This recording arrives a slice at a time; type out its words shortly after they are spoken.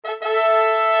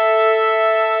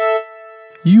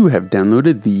You have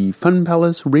downloaded the Fun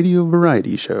Palace Radio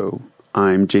Variety Show.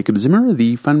 I'm Jacob Zimmer,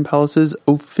 the Fun Palace's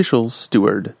official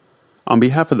steward. On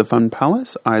behalf of the Fun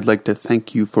Palace, I'd like to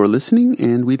thank you for listening,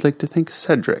 and we'd like to thank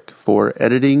Cedric for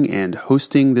editing and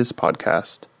hosting this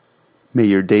podcast. May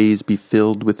your days be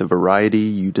filled with the variety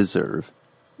you deserve.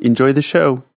 Enjoy the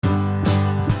show. Come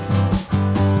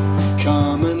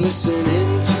and listen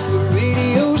in to a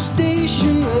radio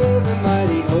station where the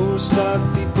mighty hosts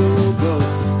of people go.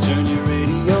 Turn your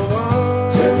radio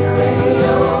on. Turn your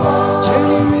radio on.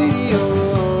 Turn your radio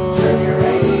on. Turn your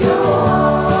radio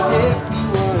on. If you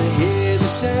want to hear the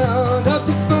sound of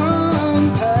the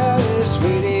Fun Palace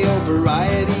Radio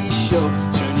Variety Show,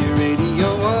 turn your radio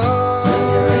on.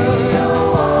 Turn your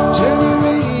radio on. Turn your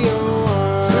radio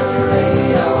on. Turn your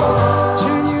radio on.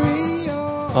 Turn your radio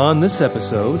on. On this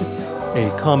episode,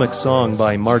 a comic song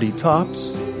by Marty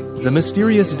Tops, The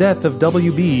Mysterious Death of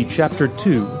W.B. Chapter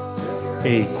 2,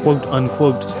 a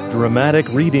quote-unquote dramatic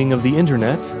reading of the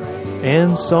internet,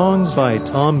 and songs by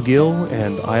Tom Gill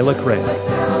and Isla Craig.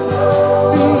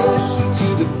 Listen to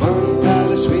the Fun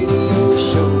Palace Radio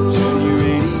Show. Turn your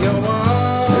radio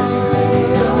on. Turn your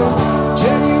radio on.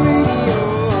 Turn your radio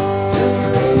on. Turn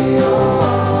your radio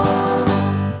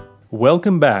on.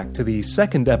 Welcome back to the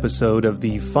second episode of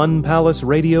the Fun Palace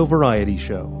Radio Variety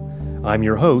Show. I'm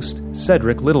your host,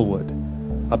 Cedric Littlewood.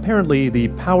 Apparently, the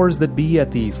powers that be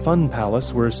at the Fun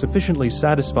Palace were sufficiently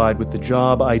satisfied with the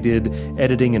job I did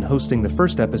editing and hosting the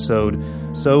first episode,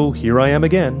 so here I am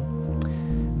again.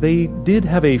 They did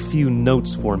have a few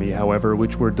notes for me, however,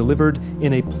 which were delivered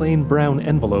in a plain brown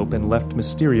envelope and left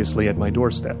mysteriously at my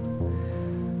doorstep.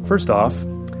 First off,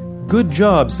 good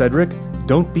job, Cedric.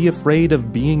 Don't be afraid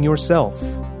of being yourself.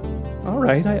 All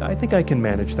right, I think I can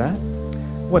manage that.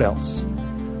 What else?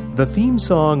 The theme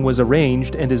song was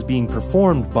arranged and is being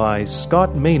performed by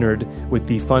Scott Maynard with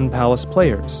the Fun Palace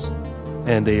Players.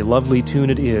 And a lovely tune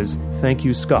it is. Thank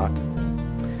you, Scott.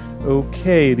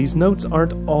 Okay, these notes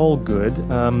aren't all good.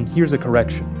 Here's a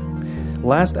correction.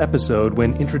 Last episode,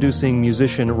 when introducing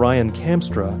musician Ryan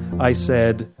Kamstra, I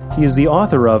said, he is the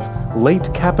author of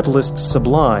Late Capitalist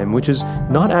Sublime, which is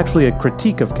not actually a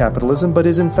critique of capitalism, but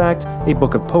is in fact a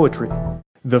book of poetry.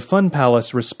 The Fun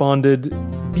Palace responded,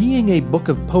 being a book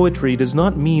of poetry does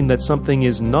not mean that something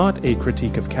is not a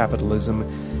critique of capitalism.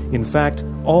 In fact,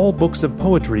 all books of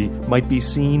poetry might be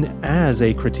seen as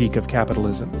a critique of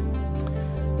capitalism.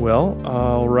 Well,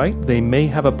 all right, they may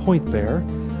have a point there.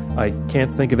 I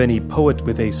can't think of any poet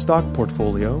with a stock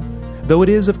portfolio, though it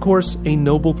is, of course, a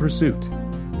noble pursuit.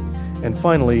 And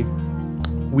finally,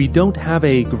 we don't have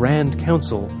a Grand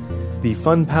Council. The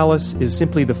Fun Palace is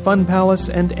simply the Fun Palace,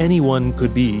 and anyone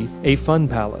could be a Fun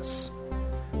Palace.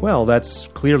 Well, that's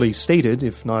clearly stated,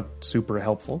 if not super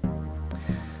helpful.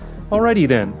 Alrighty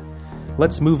then,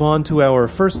 let's move on to our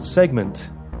first segment.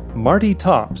 Marty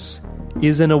Tops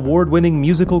is an award-winning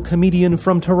musical comedian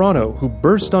from Toronto who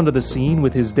burst onto the scene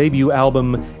with his debut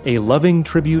album, A Loving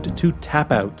Tribute to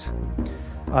Tap Out.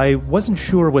 I wasn't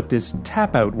sure what this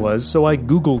tap out was, so I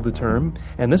googled the term,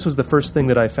 and this was the first thing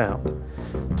that I found.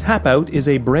 Tap out is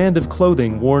a brand of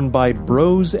clothing worn by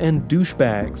bros and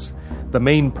douchebags. The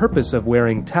main purpose of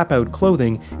wearing tap out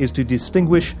clothing is to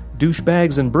distinguish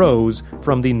douchebags and bros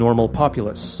from the normal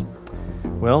populace.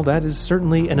 Well, that is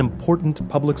certainly an important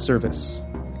public service.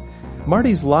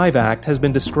 Marty's live act has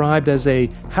been described as a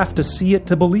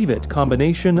have-to-see-it-to-believe-it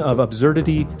combination of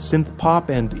absurdity, synth pop,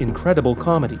 and incredible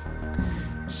comedy.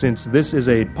 Since this is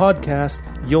a podcast,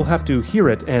 you'll have to hear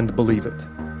it and believe it.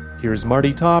 Here's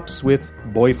Marty Tops with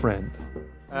Boyfriend.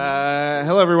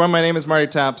 Hello, everyone. My name is Marty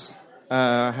Tops.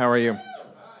 How are you?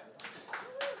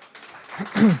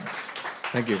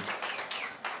 Thank you.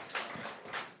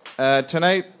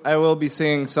 Tonight, I will be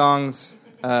singing songs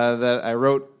that I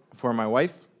wrote for my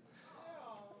wife.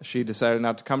 She decided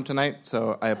not to come tonight,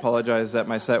 so I apologize that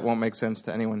my set won't make sense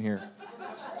to anyone here.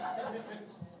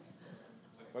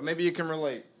 But maybe you can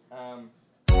relate.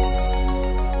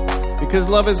 Because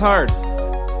love is hard.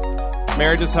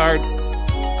 Marriage is hard.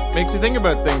 Makes you think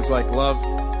about things like love.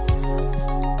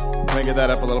 Let me get that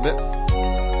up a little bit.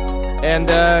 And,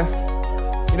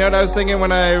 you know what I was thinking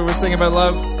when I was thinking about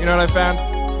love? You know what I found?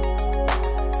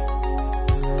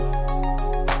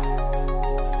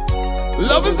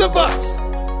 Love is a bus.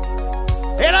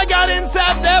 And I got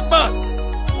inside that bus.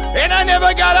 And I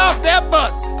never got off that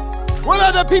bus. Well,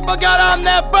 other people got on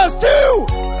that bus too.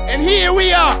 And here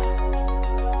we are.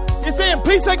 You're saying,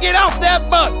 please I get off that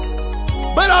bus.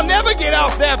 But I'll never get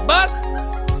off that bus.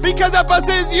 Because that bus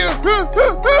is you.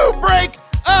 Break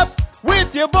up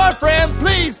with your boyfriend.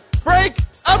 Please break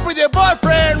up with your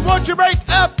boyfriend. Won't you break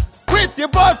up with your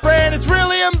boyfriend? It's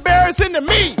really embarrassing to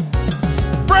me.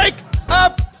 Break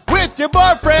up your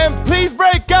boyfriend. Please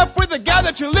break up with the guy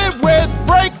that you live with.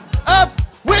 Break up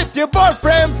with your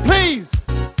boyfriend, please.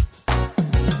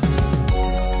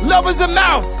 Love is a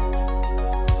mouth,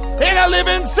 and I live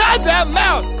inside that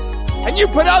mouth. And you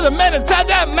put other men inside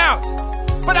that mouth,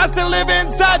 but I still live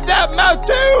inside that mouth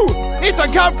too. It's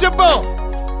uncomfortable.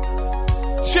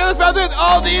 Share this mouth with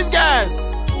all these guys,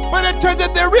 but it turns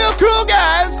out they're real cool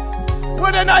guys.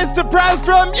 What a nice surprise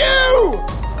from you!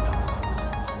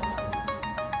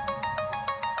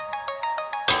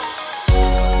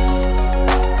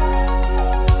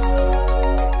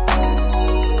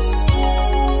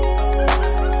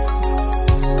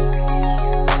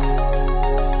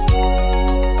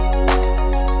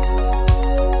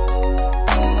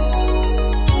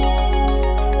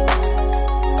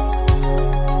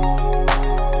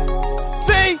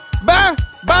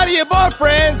 Bye to your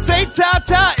boyfriend. Say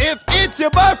ta-ta if it's your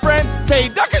boyfriend. Say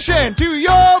Dakashin to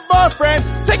your boyfriend.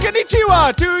 Say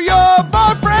konnichiwa to your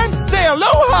boyfriend. Say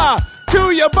aloha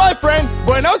to your boyfriend.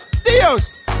 Buenos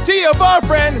dios to your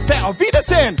boyfriend. Say auf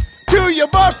Wiedersehen to your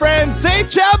boyfriend. Say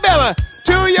ciao bella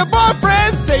to your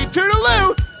boyfriend. Say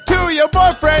toodaloo to your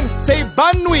boyfriend. Say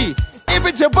bonne nuit if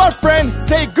it's your boyfriend.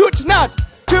 Say gut nacht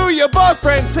to your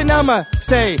boyfriend. Say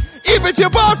namaste if it's your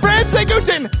boyfriend. Say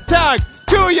guten tag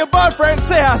to your boyfriend.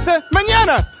 Say hasta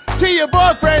mañana to your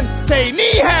boyfriend. Say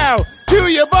ni hao to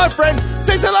your boyfriend.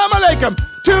 Say salam alaikum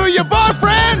to your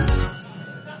boyfriend.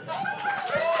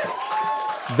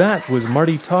 That was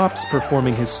Marty Tops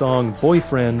performing his song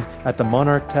Boyfriend at the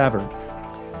Monarch Tavern.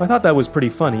 I thought that was pretty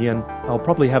funny, and I'll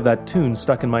probably have that tune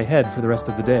stuck in my head for the rest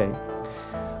of the day.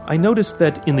 I noticed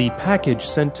that in the package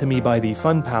sent to me by the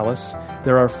Fun Palace,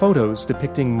 there are photos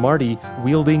depicting Marty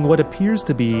wielding what appears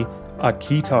to be a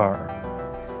keytar.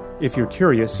 If you're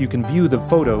curious, you can view the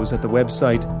photos at the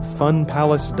website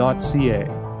funpalace.ca.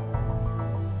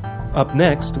 Up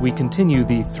next, we continue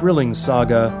the thrilling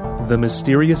saga, The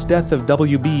Mysterious Death of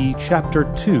WB, Chapter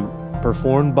 2,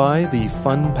 performed by the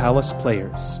Fun Palace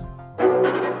Players.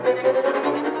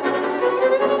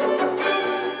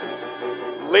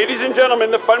 Ladies and gentlemen,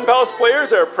 the Fun Palace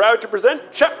Players are proud to present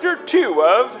Chapter 2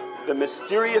 of The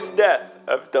Mysterious Death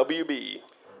of WB.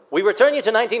 We return you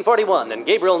to 1941 and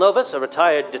Gabriel Novus, a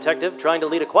retired detective trying to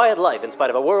lead a quiet life in spite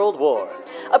of a world war.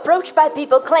 Approached by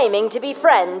people claiming to be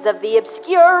friends of the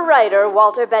obscure writer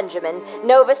Walter Benjamin,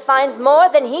 Novus finds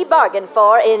more than he bargained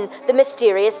for in The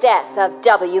Mysterious Death of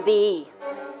W.B.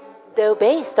 Though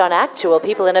based on actual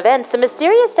people and events, The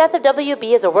Mysterious Death of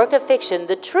W.B. is a work of fiction,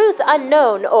 the truth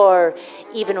unknown, or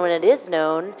even when it is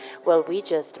known, well, we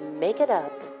just make it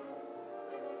up.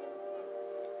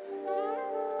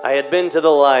 I had been to the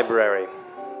library.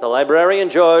 The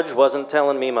librarian, George, wasn't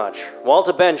telling me much.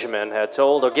 Walter Benjamin had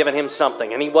told or given him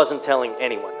something, and he wasn't telling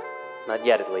anyone. Not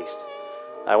yet, at least.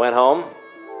 I went home,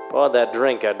 poured that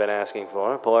drink I'd been asking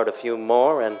for, poured a few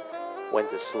more, and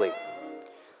went to sleep.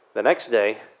 The next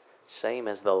day, same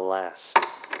as the last.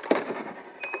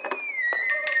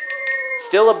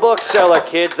 Still a bookseller,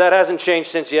 kids. That hasn't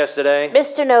changed since yesterday.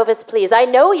 Mr. Novus, please, I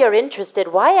know you're interested.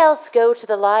 Why else go to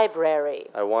the library?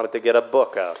 I wanted to get a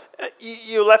book out.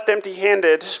 You left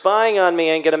empty-handed. Spying on me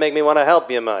ain't gonna make me want to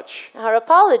help you much. Our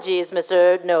apologies,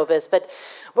 Mr. Novus, but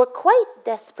we're quite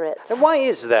desperate. And why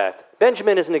is that?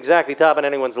 Benjamin isn't exactly topping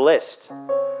anyone's list.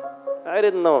 I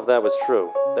didn't know if that was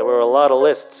true. There were a lot of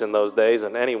lists in those days,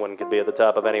 and anyone could be at the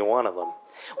top of any one of them.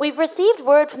 We've received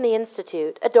word from the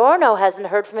Institute. Adorno hasn't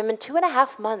heard from him in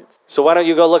 2.5 months. So why don't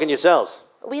you go looking yourselves?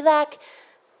 We lack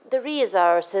the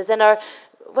resources and our,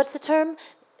 what's the term?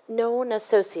 Known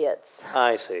associates.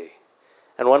 I see.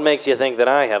 And what makes you think that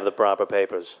I have the proper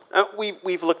papers?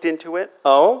 We've looked into it.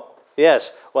 Oh?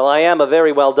 Yes. Well, I am a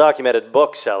very well-documented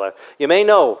bookseller. You may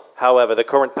know, however, the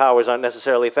current powers aren't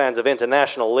necessarily fans of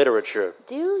international literature.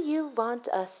 Do you want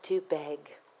us to beg?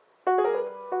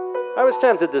 I was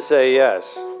tempted to say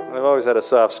yes. I've always had a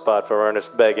soft spot for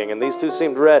earnest begging, and these two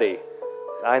seemed ready.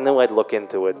 I knew I'd look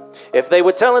into it. If they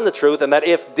were telling the truth, and that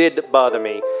if did bother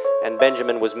me, and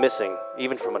Benjamin was missing,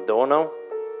 even from Adorno,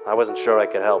 I wasn't sure I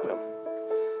could help him.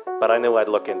 But I knew I'd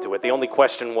look into it. The only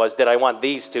question was, did I want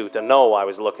these two to know I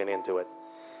was looking into it?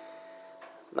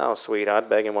 No, sweetheart,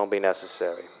 begging won't be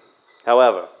necessary.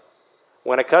 However,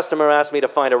 when a customer asks me to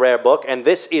find a rare book, and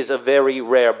this is a very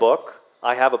rare book,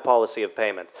 I have a policy of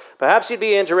payment. Perhaps you'd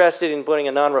be interested in putting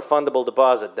a non-refundable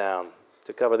deposit down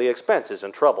to cover the expenses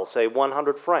and trouble, say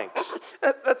 100 francs.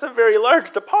 That's a very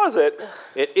large deposit.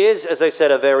 It is, as I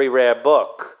said, a very rare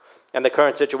book. And the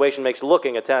current situation makes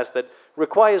looking a task that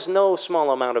requires no small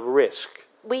amount of risk.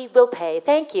 We will pay,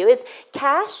 thank you. Is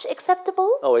cash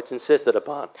acceptable? Oh, it's insisted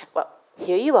upon. Well,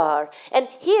 here you are. And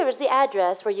here is the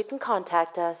address where you can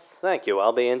contact us. Thank you,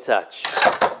 I'll be in touch.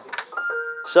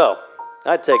 So,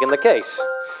 I'd taken the case.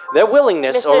 Their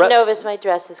willingness... Mr. Novus, my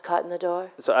dress is caught in the door.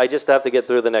 So I just have to get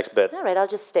through the next bit. All right, I'll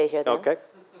just stay here then. Okay.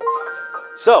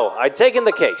 So, I'd taken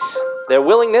the case. Their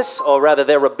willingness, or rather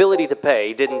their ability to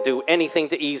pay, didn't do anything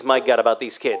to ease my gut about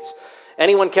these kids.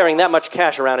 Anyone carrying that much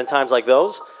cash around in times like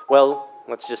those, well,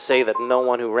 let's just say that no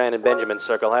one who ran in Benjamin's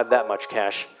circle had that much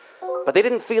cash. But they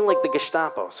didn't feel like the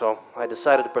Gestapo, so I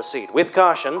decided to proceed, with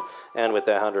caution, and with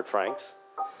their 100 francs.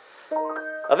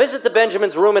 A visit to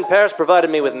Benjamin's room in Paris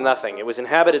provided me with nothing. It was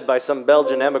inhabited by some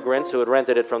Belgian emigrants who had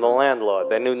rented it from the landlord.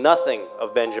 They knew nothing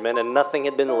of Benjamin, and nothing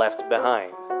had been left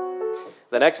behind.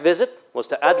 The next visit was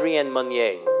to Adrienne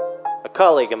Monnier, a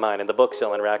colleague of mine in the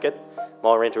book-selling racket,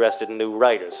 more interested in new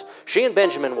writers. She and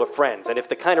Benjamin were friends, and if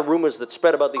the kind of rumors that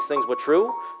spread about these things were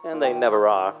true, and they never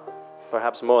are,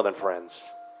 perhaps more than friends.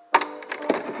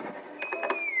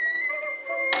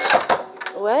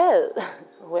 Well,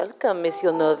 welcome,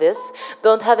 Monsieur Novus.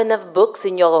 Don't have enough books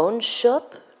in your own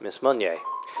shop? Miss Monnier.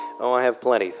 Oh, I have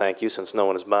plenty, thank you, since no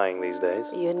one is buying these days.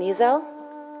 You, Nizal?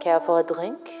 Care for a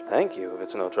drink? Thank you, if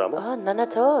it's no trouble. Oh, none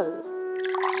at all.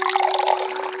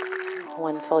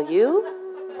 One for you.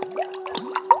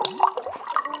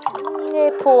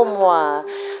 Et pour moi.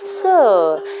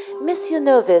 So, Monsieur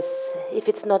Novus, if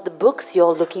it's not the books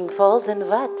you're looking for, then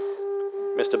what?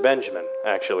 Mr. Benjamin,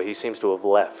 actually, he seems to have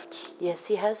left. Yes,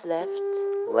 he has left.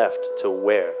 Left to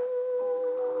where?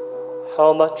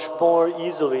 How much more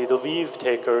easily the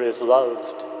leave-taker is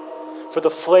loved. For the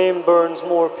flame burns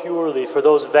more purely for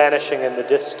those vanishing in the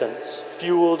distance,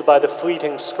 fueled by the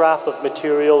fleeting scrap of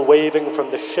material waving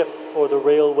from the ship or the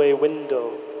railway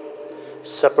window.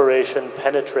 Separation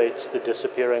penetrates the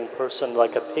disappearing person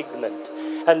like a pigment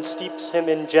and steeps him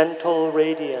in gentle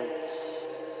radiance.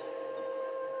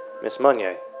 Miss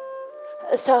Monnier,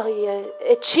 Sorry,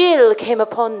 a chill came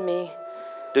upon me.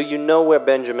 do you know where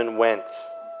Benjamin went?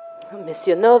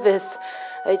 Monsieur Novus,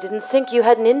 I didn't think you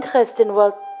had an interest in,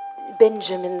 well,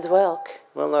 Benjamin's work.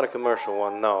 Well, not a commercial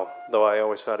one, no. Though I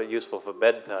always found it useful for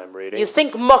bedtime reading. You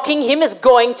think mocking him is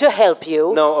going to help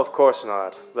you? No, of course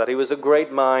not. That he was a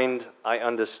great mind, I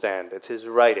understand. It's his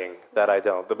writing that I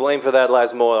don't. The blame for that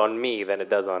lies more on me than it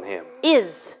does on him.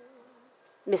 Is,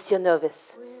 Monsieur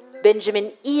Novus.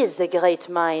 Benjamin is a great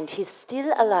mind. He's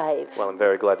still alive. Well, I'm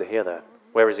very glad to hear that.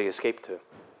 Where has he escaped to?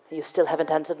 You still haven't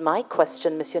answered my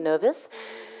question, Monsieur Novus.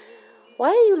 Why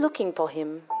are you looking for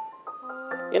him?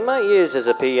 In my years as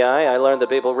a PI, I learned that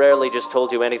people rarely just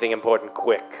told you anything important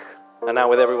quick. And now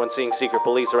with everyone seeing secret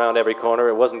police around every corner,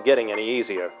 it wasn't getting any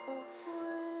easier.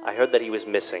 I heard that he was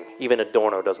missing. Even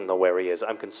Adorno doesn't know where he is.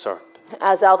 I'm concerned.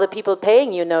 As are the people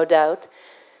paying you, no doubt.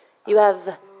 You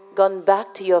have gone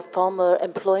back to your former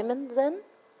employment, then?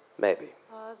 Maybe.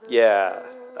 Yeah,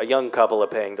 a young couple are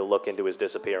paying to look into his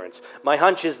disappearance. My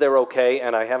hunch is they're okay,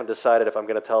 and I haven't decided if I'm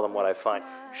going to tell them what I find.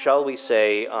 Shall we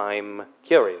say I'm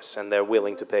curious, and they're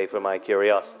willing to pay for my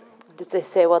curiosity? Did they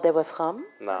say where they were from?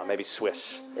 Nah, maybe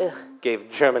Swiss. Ugh. Gave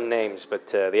German names, but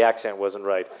the accent wasn't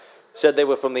right. Said they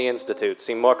were from the Institute.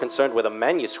 Seemed more concerned with a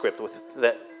manuscript with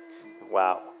the...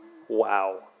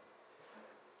 Wow.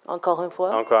 Encore une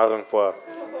fois? Encore une fois.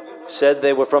 Said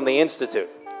they were from the Institute.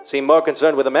 Seemed more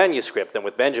concerned with a manuscript than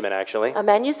with Benjamin, actually. A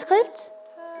manuscript?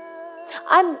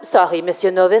 I'm sorry, Monsieur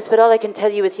Novus, but all I can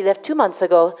tell you is he left 2 months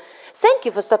ago. Thank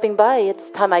you for stopping by. It's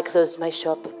time I closed my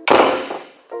shop.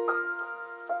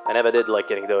 I never did like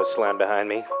getting doors slammed behind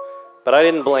me. But I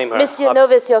didn't blame her. Monsieur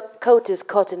Novus, your coat is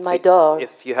caught in my door.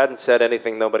 If you hadn't said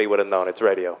anything, nobody would have known. It's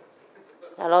radio.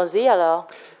 Allons-y, alors.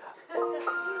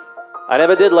 I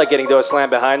never did like getting doors slammed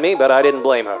behind me, but I didn't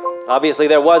blame her. Obviously,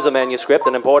 there was a manuscript,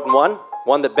 an important one.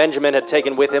 One that Benjamin had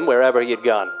taken with him wherever he had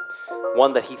gone.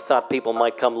 One that he thought people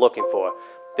might come looking for.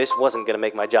 This wasn't going to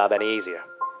make my job any easier.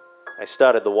 I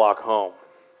started the walk home.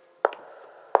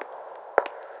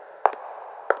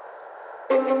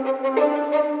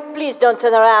 Please don't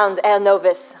turn around, Herr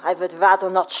Novus. I would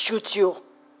rather not shoot you.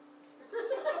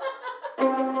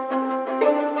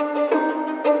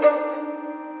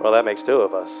 Well, that makes 2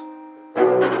 of us.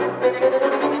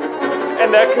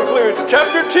 And that concludes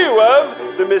Chapter 2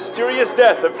 of The Mysterious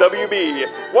Death of W.B.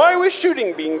 Why was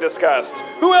shooting being discussed?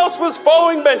 Who else was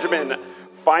following Benjamin?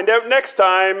 Find out next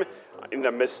time in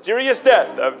The Mysterious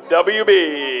Death of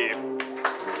W.B.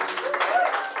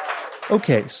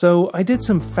 Okay, so I did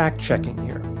some fact-checking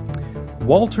here.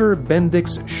 Walter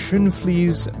Bendix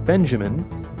Schönflies Benjamin,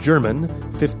 German,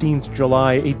 15th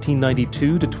July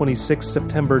 1892 to 26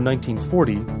 September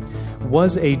 1940,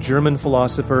 was a German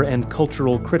philosopher and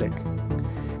cultural critic.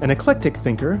 An eclectic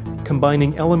thinker,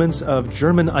 combining elements of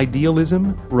German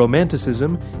idealism,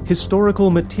 romanticism, historical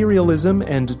materialism,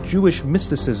 and Jewish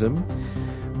mysticism,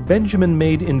 Benjamin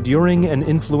made enduring and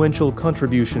influential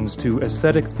contributions to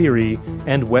aesthetic theory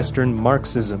and Western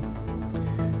Marxism.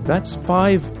 That's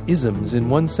 5 isms in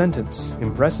one sentence.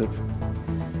 Impressive.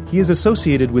 He is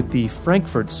associated with the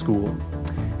Frankfurt School,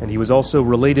 and he was also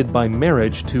related by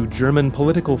marriage to German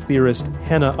political theorist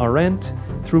Hannah Arendt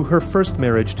through her first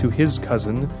marriage to his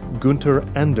cousin, Gunther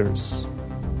Anders.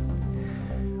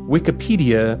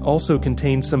 Wikipedia also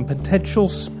contains some potential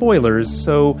spoilers,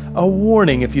 so a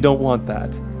warning if you don't want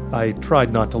that. I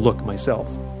tried not to look myself.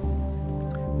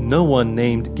 No one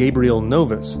named Gabriel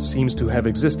Novus seems to have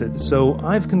existed, so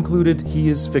I've concluded he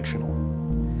is fictional.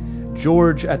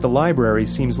 George at the library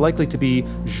seems likely to be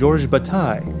Georges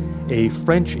Bataille, a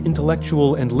French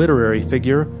intellectual and literary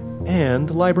figure and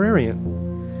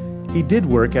librarian. He did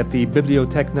work at the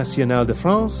Bibliothèque Nationale de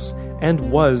France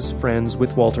and was friends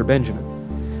with Walter Benjamin.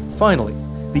 Finally,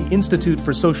 the Institute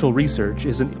for Social Research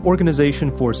is an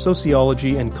organization for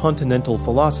sociology and continental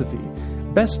philosophy,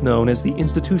 best known as the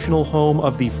institutional home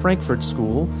of the Frankfurt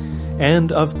School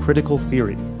and of critical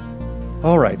theory.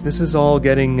 All right, this is all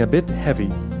getting a bit heavy.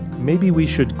 Maybe we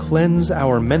should cleanse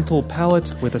our mental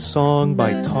palate with a song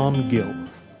by Tom Gill.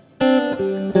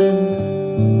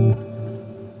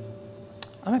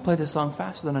 I might play this song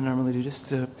faster than I normally do, just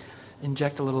to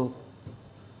inject a little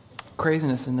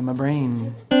craziness into my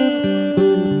brain.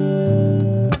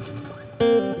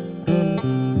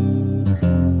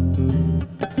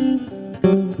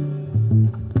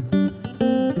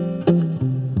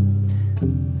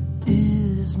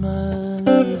 Is my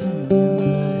living in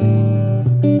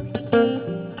vain?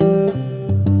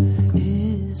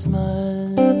 Is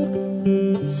my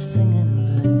singing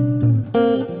in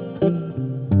vain?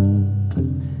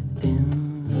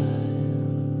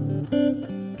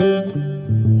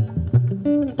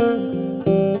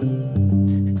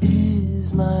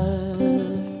 Is my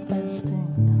fasting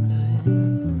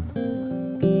in vain?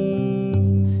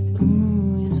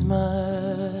 Ooh, is my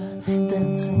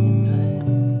dancing in vain?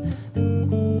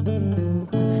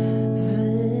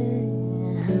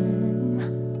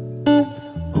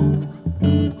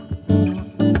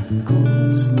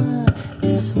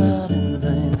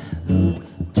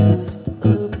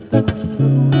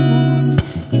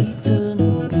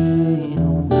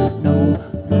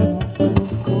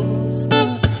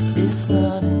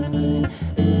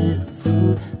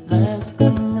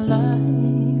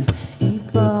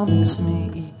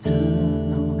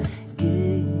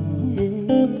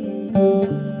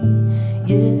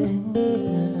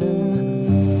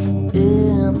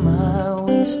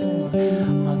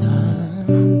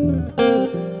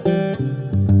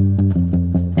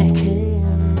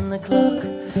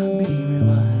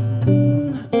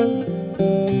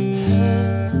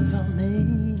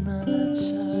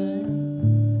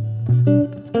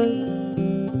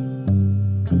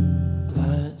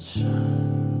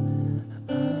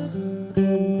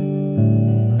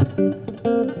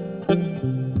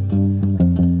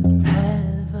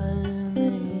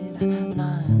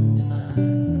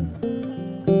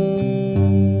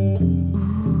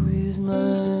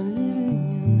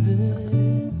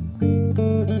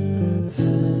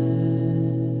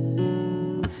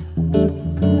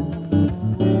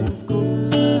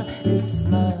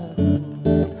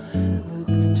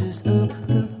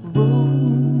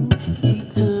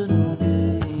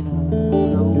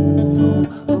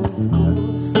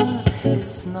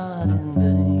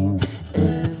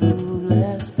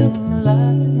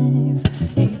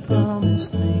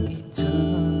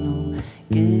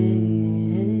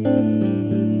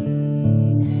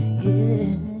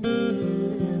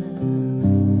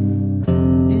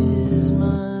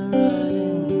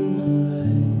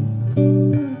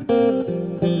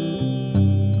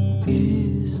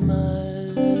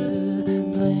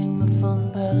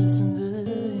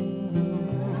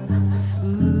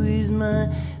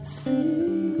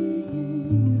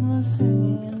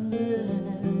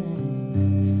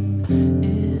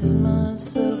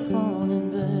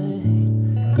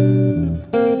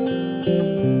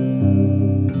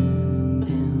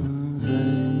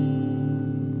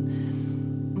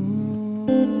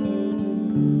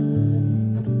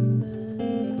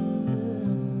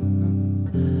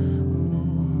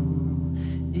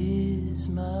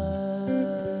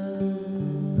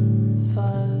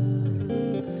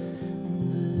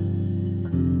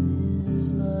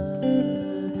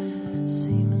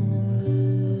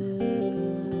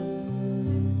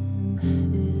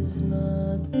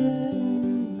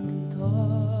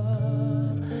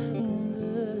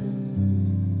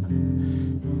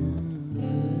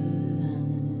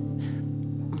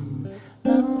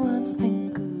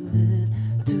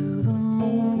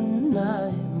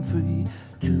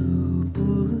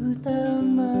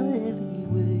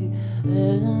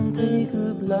 and take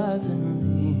up life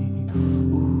in me.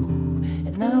 Ooh,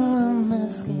 and now I'm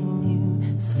asking you,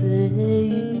 say,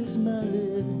 is my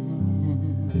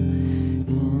living in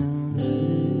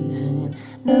vain?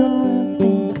 Now I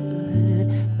think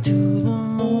ahead to the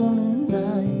morning I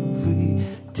am free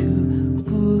to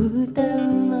put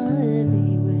down my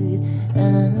heavy weight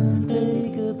and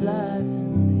take up life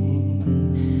in me.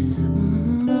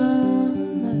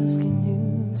 I'm asking you,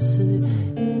 say,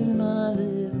 is my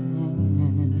living,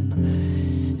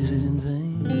 is it in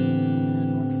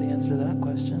vain? What's the answer to that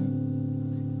question?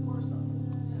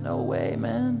 No way,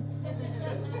 man.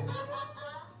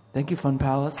 Thank you, Fun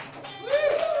Palace.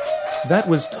 That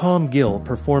was Tom Gill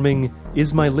performing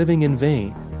Is My Living in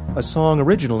Vain, a song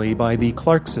originally by the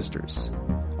Clark Sisters.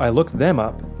 I looked them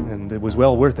up, and it was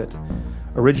well worth it.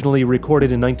 Originally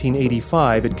recorded in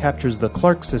 1985, it captures the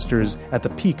Clark Sisters at the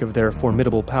peak of their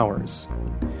formidable powers.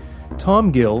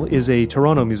 Tom Gill is a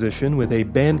Toronto musician with a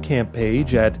Bandcamp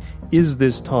page at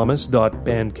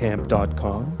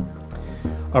isthistomas.bandcamp.com.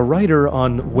 A writer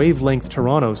on Wavelength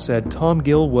Toronto said Tom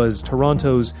Gill was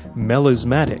Toronto's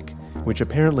melismatic, which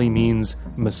apparently means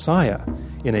Messiah,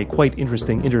 in a quite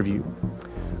interesting interview.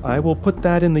 I will put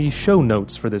that in the show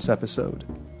notes for this episode.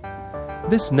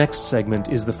 This next segment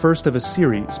is the first of a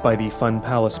series by the Fun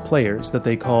Palace players that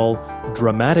they call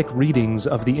Dramatic Readings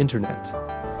of the Internet.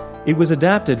 It was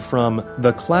adapted from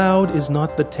The Cloud is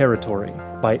Not the Territory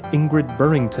by Ingrid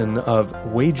Burrington of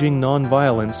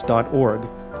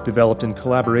WagingNonviolence.org, developed in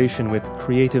collaboration with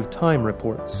Creative Time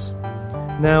Reports.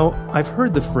 Now, I've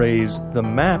heard the phrase, the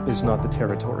map is not the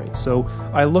territory, so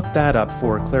I looked that up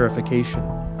for clarification.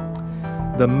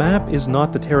 The map is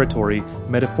not the territory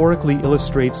metaphorically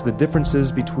illustrates the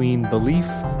differences between belief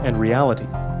and reality.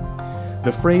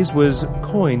 The phrase was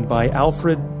coined by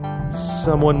Alfred,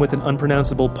 someone with an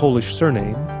unpronounceable Polish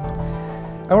surname.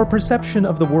 Our perception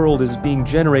of the world is being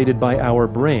generated by our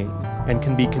brain and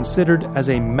can be considered as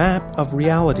a map of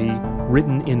reality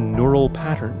written in neural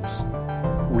patterns.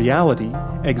 Reality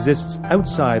exists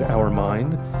outside our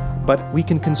mind, but we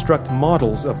can construct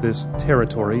models of this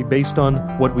territory based on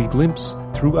what we glimpse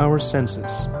through our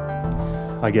senses.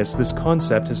 I guess this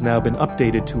concept has now been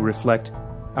updated to reflect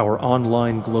our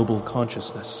online global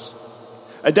consciousness.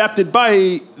 Adapted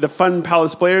by the Fun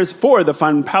Palace players for the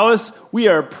Fun Palace, we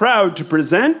are proud to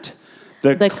present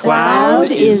The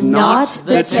Cloud is Not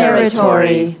the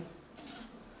Territory.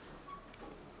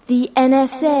 The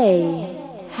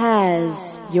NSA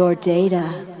has your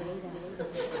data.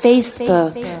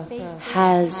 Facebook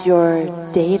has your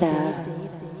data.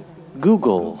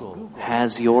 Google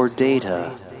has your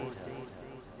data.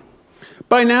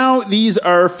 By now, these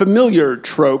are familiar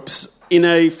tropes in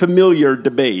a familiar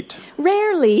debate.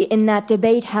 Rarely in that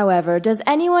debate, however, does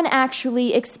anyone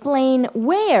actually explain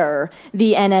where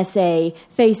the NSA,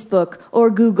 Facebook, or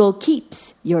Google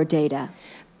keeps your data.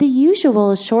 The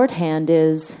usual shorthand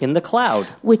is In the cloud.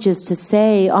 which is to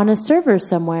say on a server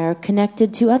somewhere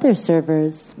connected to other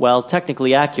servers. While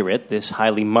technically accurate, this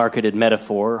highly marketed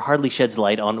metaphor hardly sheds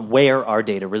light on where our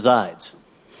data resides.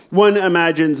 One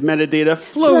imagines metadata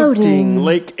floating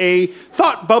like a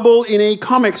thought bubble in a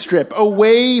comic strip,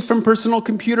 away from personal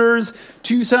computers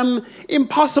to some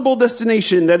impossible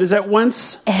destination that is at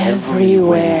once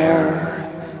Everywhere.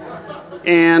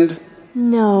 and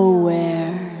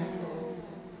Nowhere.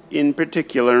 in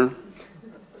particular.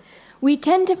 We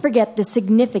tend to forget the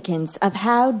significance of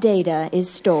how data is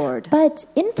stored. But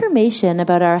information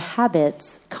about our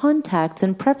habits, contacts,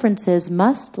 and preferences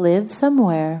must live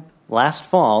somewhere. Last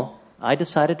fall, I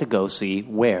decided to go see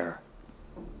where.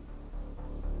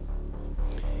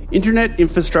 Internet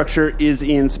infrastructure is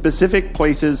in specific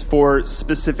places for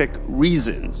specific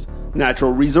reasons.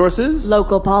 Natural resources,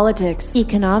 Local politics.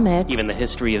 Economics. Even the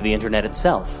history of the internet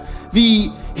itself. the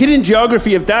hidden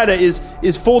geography of data is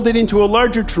folded into a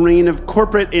larger terrain of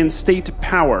corporate and state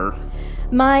power.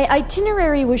 My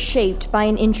itinerary was shaped by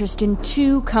an interest in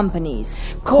two companies.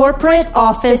 Corporate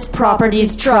Office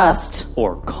Properties Trust.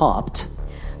 Or COPT.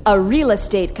 A real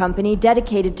estate company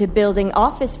dedicated to building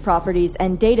office properties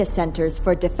and data centers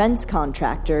for defense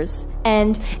contractors.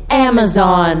 And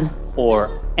Amazon.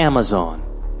 Or Amazon.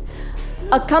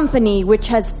 a company which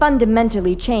has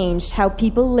fundamentally changed how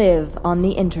people live on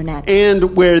the internet.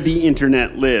 And where the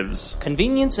internet lives.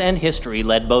 Convenience and history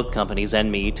led both companies and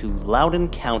me to Loudoun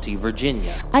County,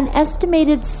 Virginia. An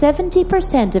estimated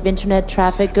 70% of internet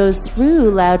traffic goes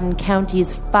through Loudoun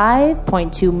County's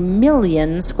 5.2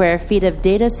 million square feet of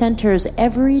data centers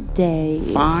every day.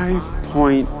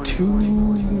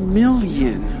 5.2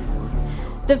 million.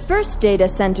 The first data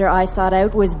center I sought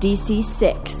out was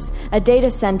DC6. a data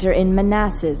center in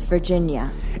Manassas,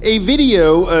 Virginia. A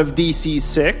video of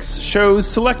DC-6 shows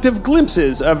selective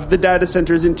glimpses of the data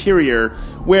center's interior,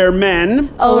 where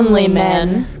men, Only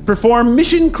men, perform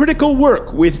mission-critical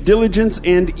work with diligence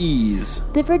and ease.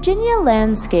 The Virginia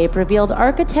landscape revealed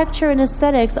architecture and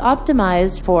aesthetics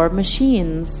optimized for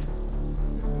machines.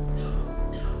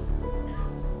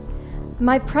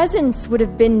 My presence would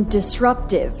have been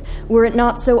disruptive were it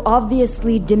not so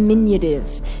obviously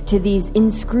diminutive to these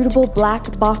inscrutable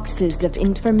black boxes of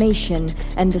information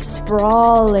and the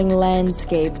sprawling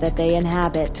landscape that they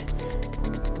inhabit.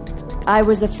 I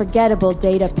was a forgettable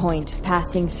data point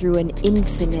passing through an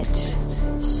infinite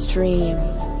stream.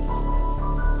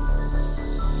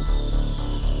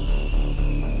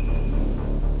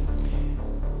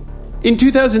 In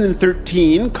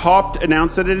 2013, Copt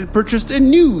announced that it had purchased a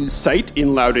new site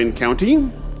in Loudoun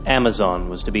County. Amazon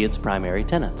was to be its primary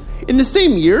tenant. In the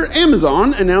same year,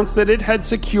 Amazon announced that it had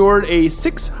secured a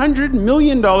 $600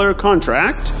 million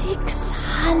contract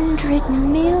 $600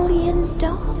 million.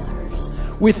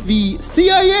 with the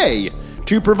CIA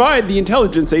to provide the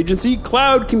intelligence agency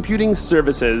cloud computing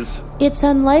services. It's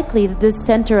unlikely that this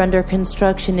center under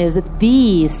construction is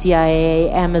the CIA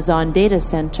Amazon data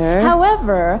center.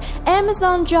 However,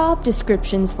 Amazon job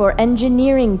descriptions for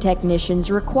engineering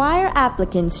technicians require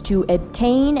applicants to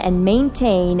obtain and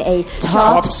maintain a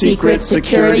Top secret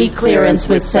security clearance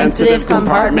with sensitive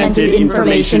compartmented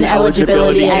information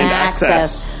eligibility and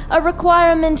access. a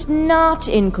requirement not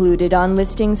included on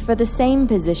listings for the same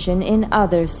position in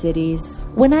other cities.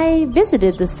 When I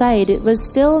visited the site, it was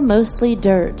still mostly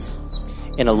dirt.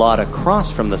 In a lot across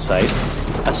from the site,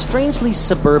 a strangely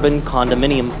suburban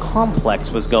condominium complex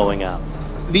was going up.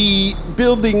 The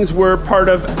buildings were part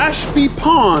of Ashby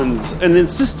Ponds, an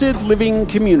assisted living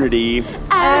community.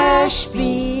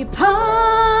 Ashby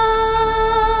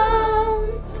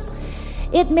Ponds!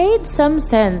 It made some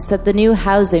sense that the new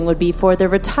housing would be for the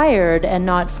retired and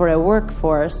not for a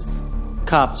workforce.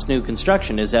 Copt's new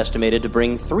construction is estimated to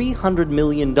bring $300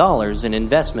 million in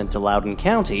investment to Loudoun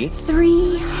County,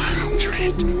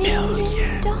 $300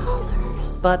 million.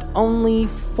 but only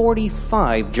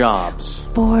 45 jobs.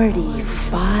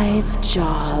 45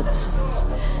 jobs.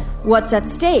 What's at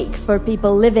stake for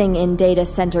people living in data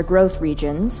center growth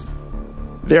regions?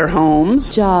 Their homes,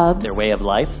 Jobs. Their way of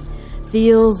life?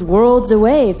 Feels worlds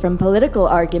away from political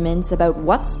arguments about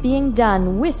what's being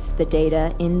done with the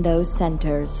data in those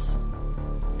centers.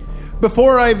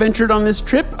 Before I ventured on this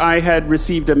trip, I had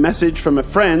received a message from a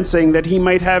friend saying that he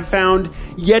might have found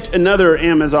yet another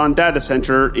Amazon data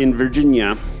center in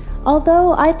Virginia.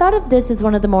 Although I thought of this as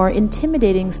one of the more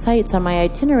intimidating sites on my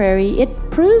itinerary, it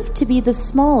proved to be the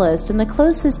smallest and the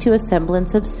closest to a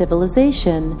semblance of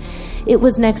civilization. It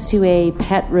was next to a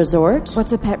pet resort.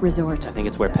 What's a pet resort? I think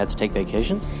it's where pets take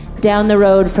vacations. Down the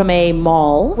road from a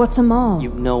mall. What's a mall? You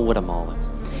know what a mall is.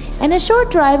 And a short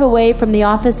drive away from the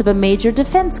office of a major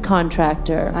defense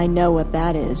contractor. I know what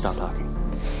that is. Stop talking.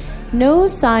 No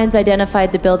signs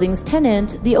identified the building's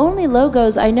tenant. The only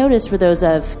logos I noticed were those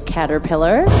of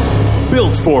Caterpillar,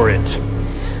 Built for it.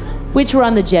 which were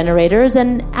on the generators,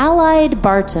 and Allied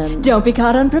Barton, Don't be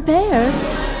caught unprepared.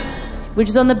 which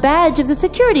was on the badge of the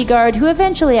security guard who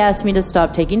eventually asked me to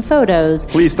stop taking photos.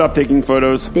 Please stop taking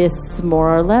photos. This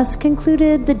more or less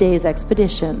concluded the day's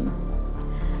expedition.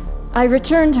 I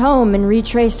returned home and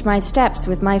retraced my steps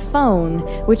with my phone,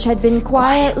 which had been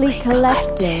quietly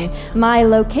collecting my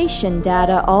location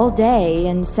data all day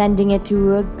and sending it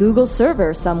to a Google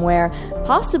server somewhere,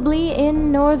 possibly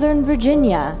in Northern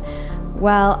Virginia.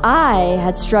 While I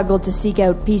had struggled to seek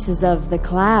out pieces of the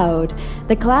cloud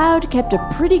kept a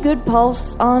pretty good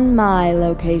pulse on my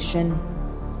location.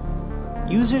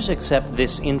 Users accept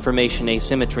this information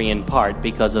asymmetry in part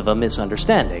because of a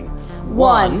misunderstanding.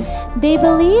 1. They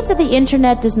believe that the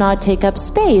internet does not take up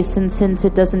space, and since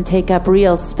it doesn't take up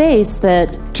real space,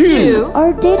 that 2.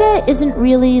 our data isn't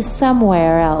really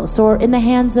somewhere else or in the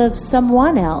hands of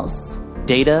someone else.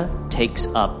 Data takes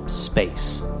up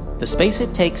space. The space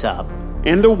it takes up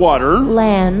And the water.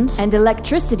 Land. And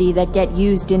electricity that get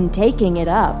used in taking it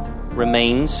up.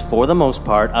 remains, for the most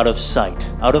part, out of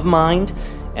sight, out of mind,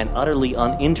 and utterly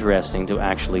uninteresting to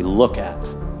actually look at.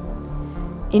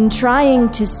 In trying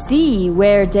to see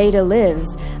where data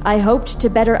lives, I hoped to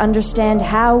better understand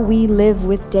how we live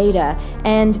with data,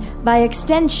 and, by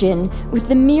extension, with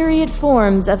the myriad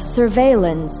forms of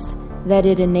surveillance that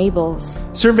it enables.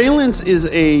 Surveillance is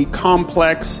a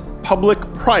complex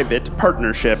public-private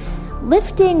partnership.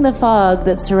 Lifting the fog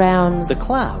that surrounds The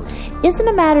cloud. isn't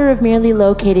a matter of merely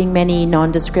locating many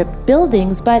nondescript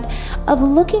buildings, but of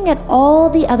looking at all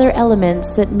the other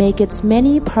elements that make its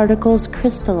many particles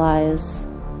crystallize.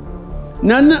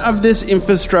 None of this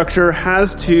infrastructure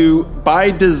has to,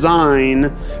 by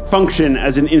design, function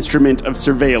as an instrument of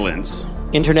surveillance.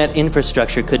 Internet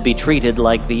infrastructure could be treated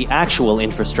like the actual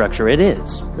infrastructure it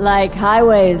is. Like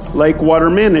highways. Like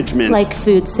water management. Like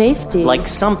food safety. Like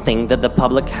something that the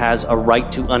public has a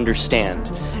right to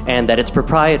understand, and that its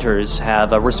proprietors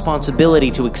have a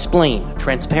responsibility to explain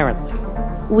transparently.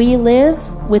 We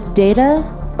live with data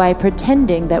by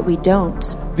pretending that we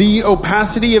don't. The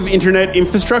opacity of internet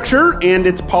infrastructure and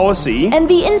its policy. And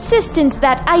the insistence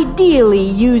that ideally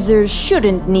users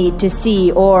shouldn't need to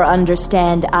see or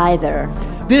understand either.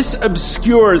 This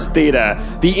obscures data,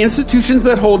 the institutions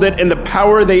that hold it, and the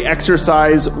power they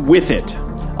exercise with it.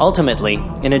 Ultimately,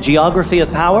 in a geography of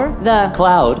power, the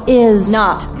cloud is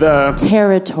not the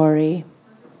territory.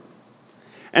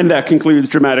 And that concludes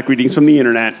dramatic readings from the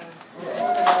internet.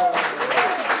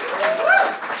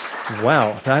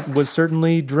 Wow, that was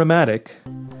certainly dramatic.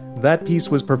 That piece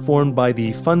was performed by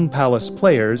the Fun Palace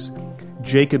Players,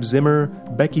 Jacob Zimmer,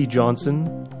 Becky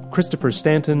Johnson, Christopher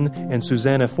Stanton, and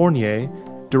Susanna Fournier,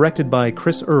 directed by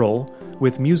Chris Earle,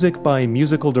 with music by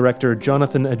musical director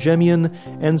Jonathan Ajemian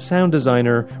and sound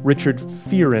designer Richard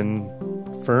Fern?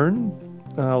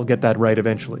 I'll get that right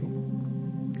eventually.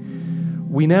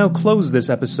 We now close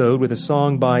this episode with a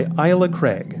song by Isla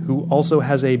Craig, who also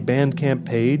has a Bandcamp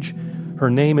page. Her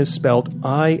name is spelt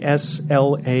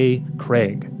I-S-L-A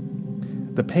Craig.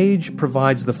 The page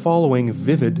provides the following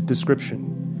vivid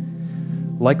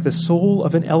description. Like the sole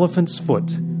of an elephant's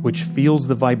foot, which feels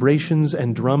the vibrations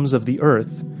and drums of the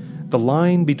earth, the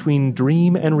line between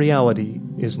dream and reality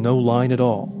is no line at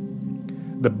all.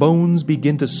 The bones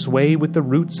begin to sway with the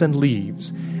roots and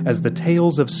leaves, as the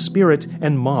tales of spirit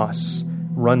and moss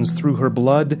runs through her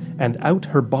blood and out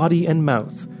her body and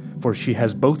mouth, for she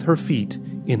has both her feet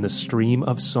in the stream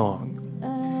of song.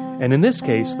 And in this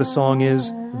case, the song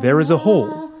is There Is a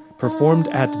Hole, performed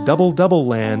at Double Double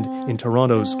Land in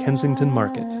Toronto's Kensington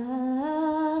Market.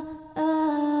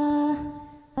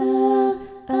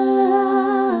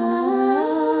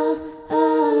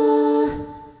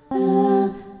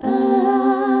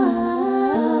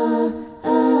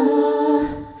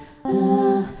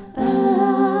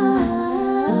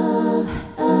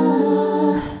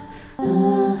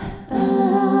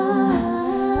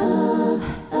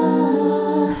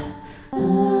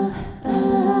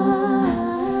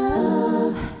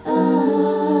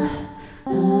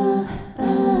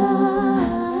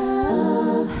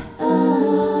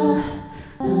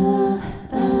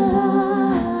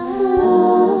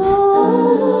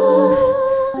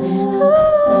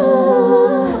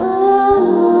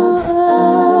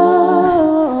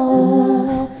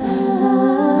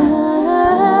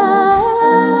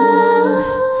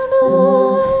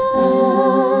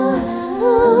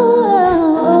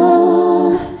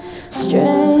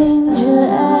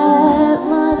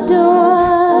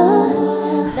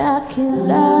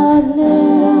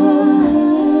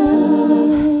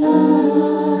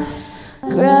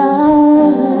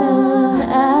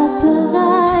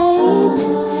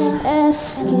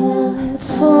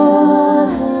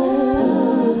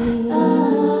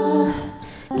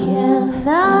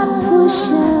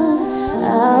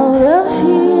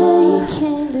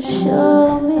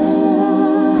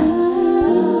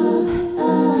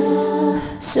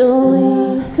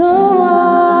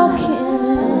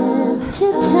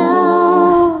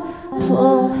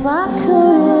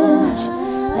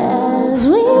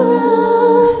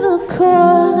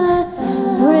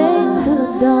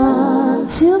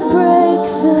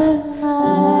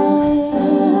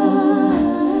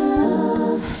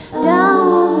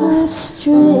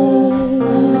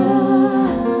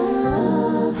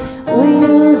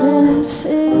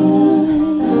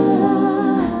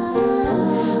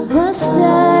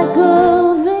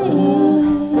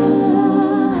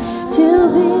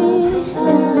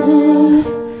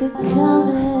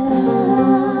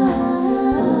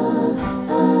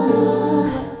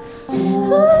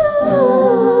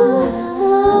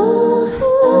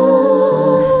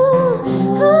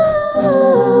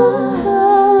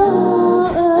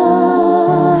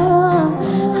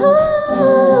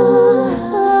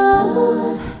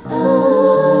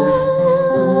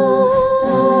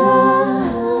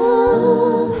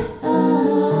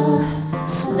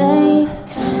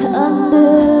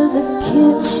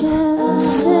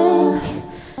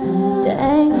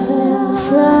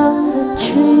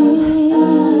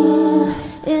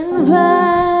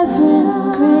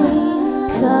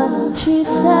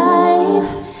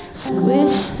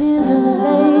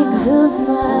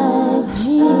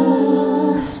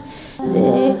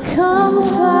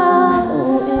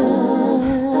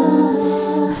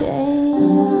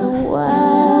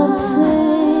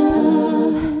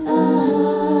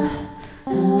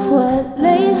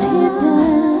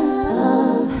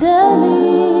 lavender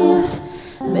leaves,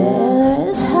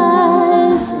 bears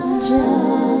hives in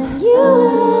January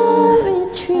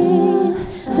trees.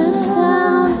 The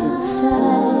sound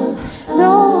inside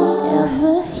no one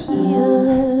ever hears.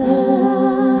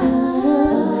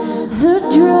 The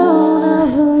drone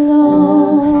of a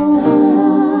loan,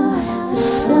 the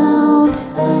sound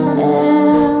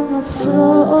and the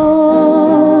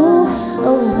flow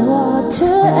of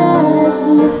water as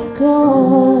it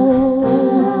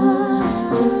goes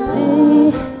to be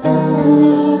in the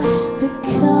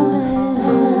becoming.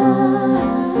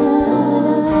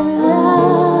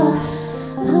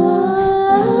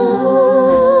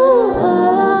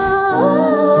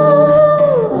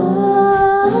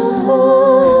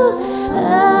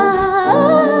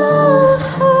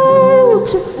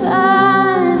 To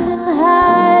find and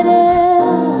hide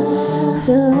in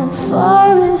the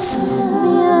forest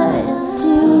near and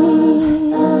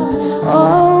deep.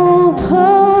 Oh,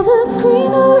 pull the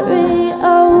greenery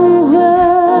over,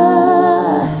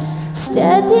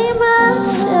 steady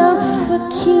myself for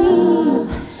keep,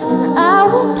 and I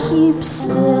will keep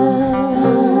still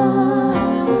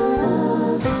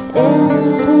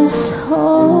in this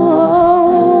hole,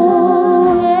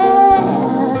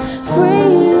 yeah,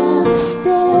 free and still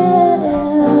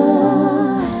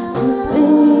to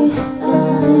be in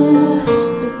the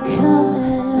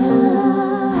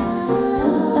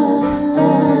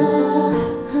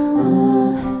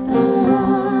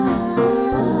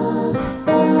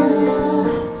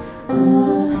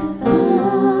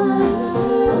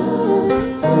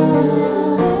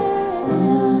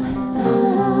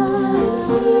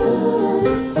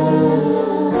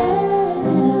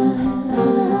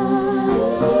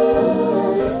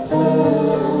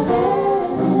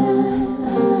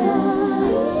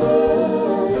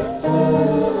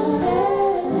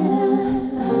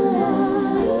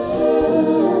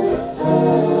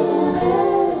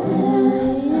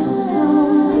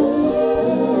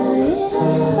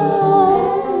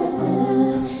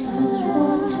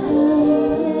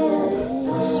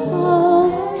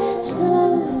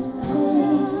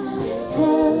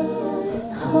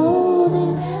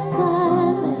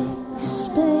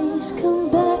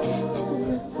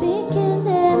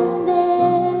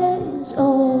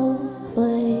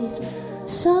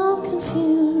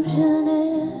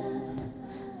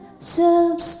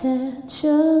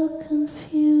substantial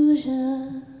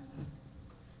confusion.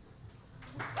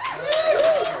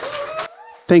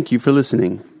 Thank you for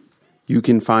listening. You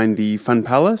can find the Fun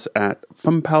Palace at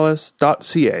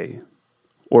funpalace.ca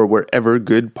or wherever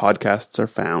good podcasts are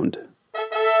found.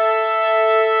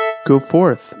 Go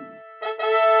forth.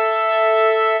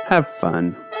 Have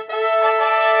fun.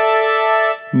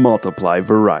 Multiply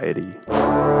variety.